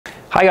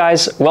Hi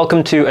guys,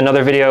 welcome to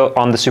another video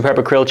on the Superba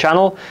Krill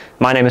channel.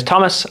 My name is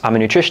Thomas, I'm a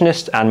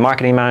nutritionist and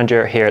marketing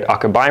manager here at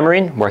Aker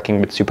BioMarine, working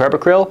with Superba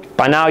Krill.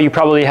 By now you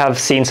probably have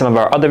seen some of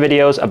our other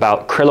videos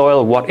about krill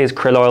oil, what is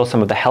krill oil,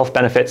 some of the health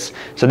benefits.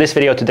 So this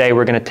video today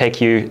we're going to take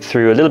you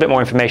through a little bit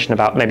more information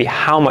about maybe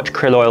how much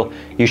krill oil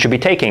you should be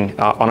taking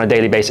on a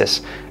daily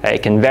basis.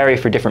 It can vary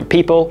for different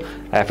people,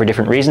 for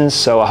different reasons,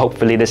 so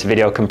hopefully this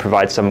video can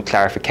provide some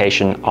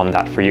clarification on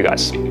that for you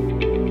guys.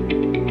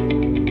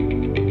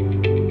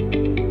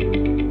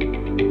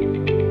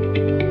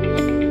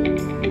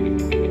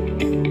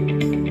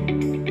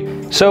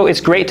 So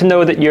it's great to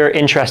know that you're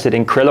interested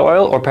in krill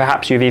oil, or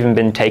perhaps you've even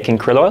been taking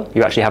krill oil.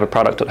 You actually have a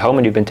product at home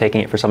and you've been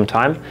taking it for some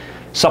time.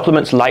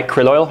 Supplements like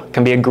krill oil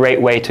can be a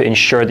great way to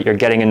ensure that you're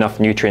getting enough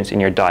nutrients in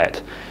your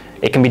diet.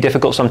 It can be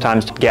difficult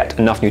sometimes to get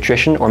enough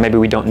nutrition, or maybe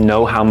we don't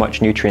know how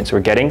much nutrients we're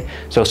getting,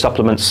 so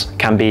supplements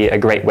can be a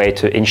great way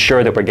to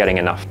ensure that we're getting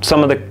enough.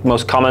 Some of the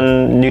most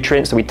common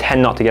nutrients that we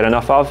tend not to get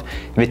enough of: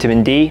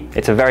 vitamin D,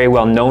 it's a very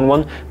well known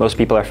one, most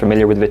people are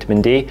familiar with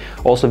vitamin D.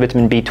 Also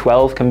vitamin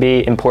B12 can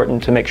be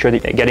important to make sure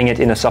that you're getting it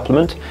in a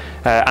supplement.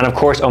 And of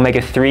course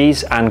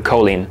omega-3s and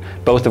choline,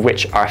 both of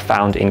which are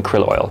found in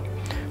krill oil.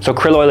 So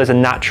krill oil is a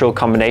natural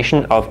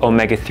combination of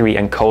omega-3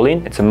 and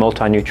choline. It's a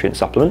multi-nutrient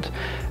supplement.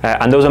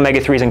 And those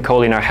omega-3s and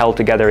choline are held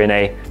together in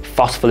a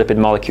phospholipid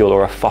molecule,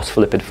 or a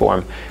phospholipid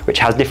form, which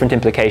has different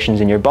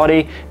implications in your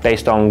body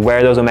based on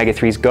where those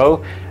omega-3s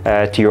go,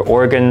 to your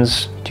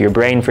organs, to your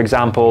brain, for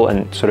example,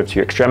 and sort of to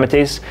your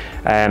extremities,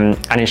 and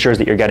ensures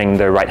that you're getting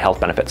the right health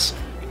benefits.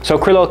 So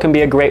krill oil can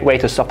be a great way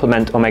to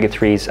supplement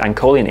omega-3s and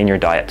choline in your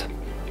diet.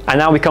 And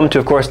now we come to,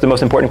 of course, the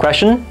most important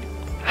question.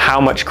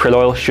 How much krill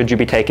oil should you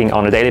be taking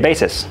on a daily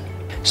basis?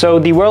 So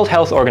the World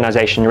Health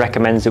Organization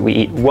recommends that we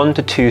eat 1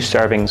 to 2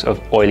 servings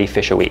of oily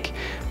fish a week.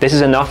 This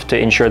is enough to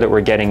ensure that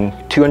we're getting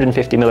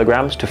 250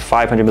 milligrams to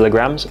 500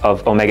 milligrams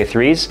of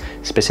omega-3s,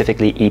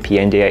 specifically EPA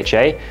and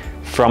DHA,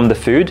 from the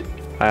food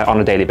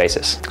on a daily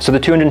basis. So the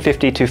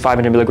 250 to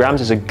 500 milligrams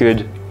is a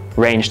good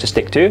range to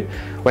stick to.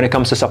 When it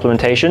comes to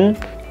supplementation,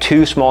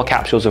 2 small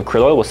capsules of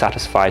krill oil will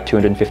satisfy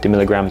 250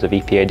 milligrams of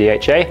EPA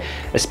DHA,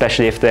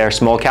 especially if they're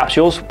small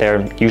capsules.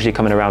 They're usually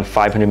coming around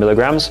 500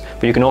 milligrams,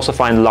 but you can also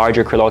find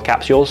larger krill oil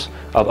capsules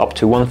of up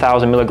to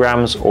 1000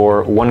 milligrams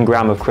or 1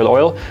 gram of krill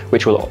oil,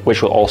 which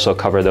will also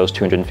cover those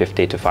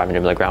 250 to 500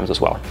 milligrams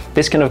as well.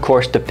 This can of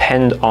course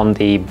depend on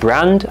the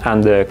brand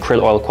and the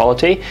krill oil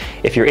quality.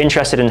 If you're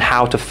interested in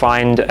how to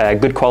find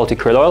good quality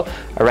krill oil,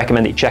 I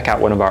recommend that you check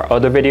out one of our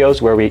other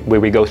videos where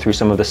we go through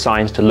some of the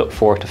signs to look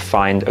for to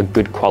find a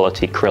good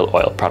quality krill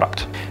oil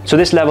product. So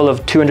this level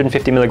of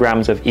 250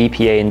 milligrams of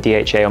EPA and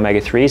DHA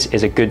omega-3s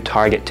is a good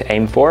target to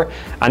aim for,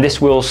 and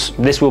this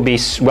will be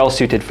well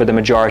suited for the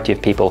majority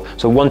of people,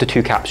 so 1 to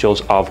 2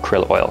 capsules of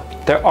krill oil.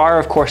 There are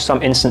of course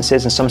some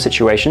instances and some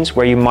situations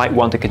where you might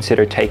want to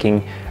consider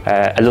taking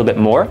a little bit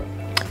more.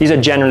 These are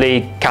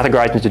generally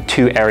categorized into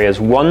 2 areas.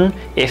 One,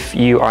 if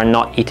you are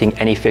not eating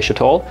any fish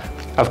at all.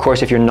 Of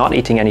course, if you're not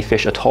eating any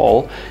fish at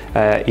all,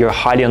 you're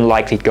highly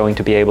unlikely going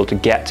to be able to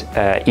get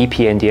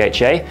EPA and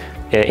DHA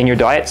in your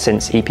diet,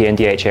 since EPA and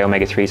DHA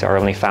omega-3s are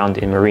only found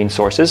in marine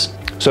sources.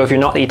 So if you're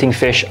not eating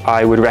fish,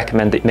 I would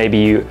recommend that maybe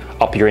you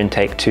up your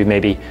intake to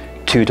maybe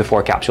 2 to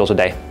 4 capsules a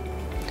day.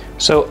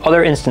 So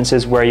other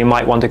instances where you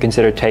might want to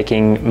consider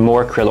taking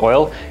more krill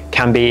oil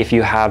can be if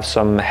you have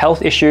some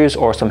health issues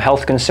or some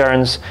health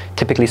concerns,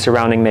 typically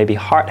surrounding maybe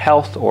heart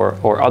health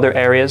or other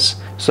areas.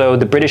 So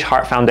the British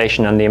Heart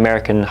Foundation and the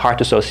American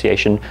Heart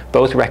Association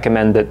both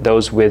recommend that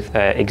those with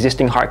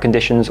existing heart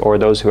conditions or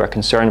those who are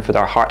concerned for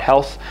their heart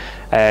health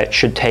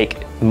should take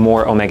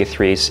more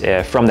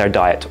omega-3s from their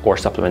diet or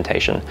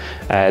supplementation.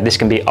 This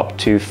can be up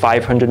to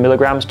 500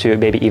 milligrams to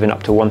maybe even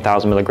up to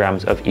 1000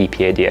 milligrams of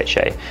EPA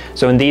DHA.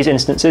 So in these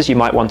instances, you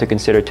might want to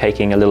consider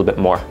taking a little bit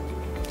more.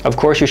 Of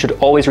course, you should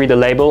always read the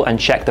label and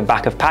check the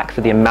back of pack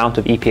for the amount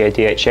of EPA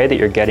DHA that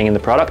you're getting in the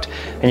product.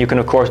 And you can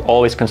of course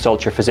always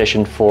consult your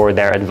physician for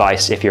their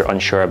advice if you're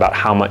unsure about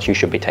how much you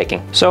should be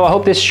taking. So I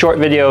hope this short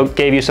video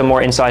gave you some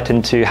more insight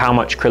into how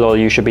much krill oil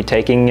you should be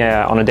taking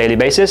on a daily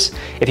basis.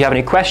 If you have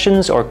any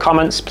questions or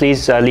comments,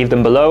 please leave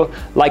them below.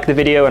 Like the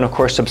video and of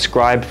course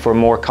subscribe for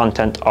more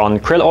content on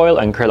krill oil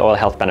and krill oil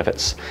health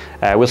benefits.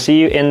 We'll see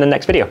you in the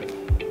next video.